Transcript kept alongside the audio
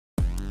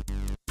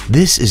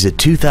This is a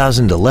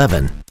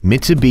 2011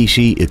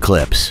 Mitsubishi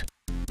Eclipse.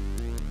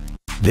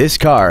 This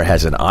car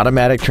has an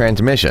automatic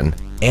transmission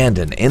and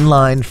an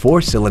inline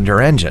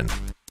 4-cylinder engine.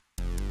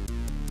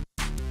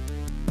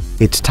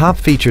 Its top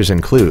features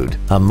include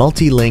a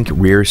multi-link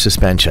rear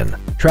suspension,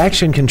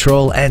 traction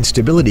control and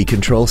stability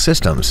control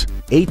systems,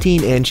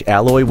 18-inch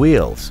alloy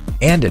wheels,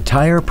 and a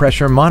tire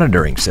pressure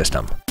monitoring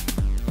system.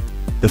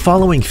 The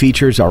following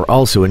features are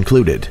also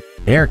included: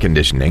 air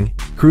conditioning,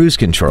 cruise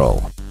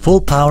control,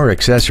 full power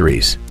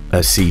accessories,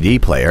 a CD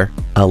player,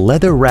 a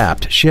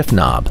leather-wrapped shift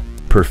knob,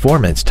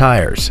 performance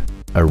tires,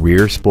 a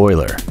rear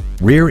spoiler,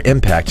 rear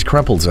impact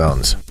crumple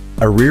zones,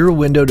 a rear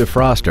window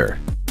defroster,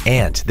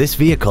 and this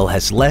vehicle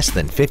has less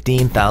than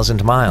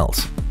 15,000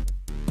 miles.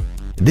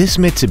 This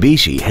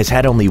Mitsubishi has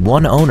had only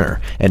one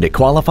owner and it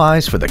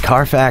qualifies for the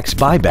Carfax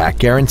buyback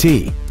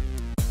guarantee.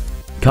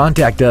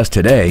 Contact us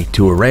today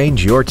to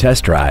arrange your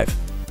test drive.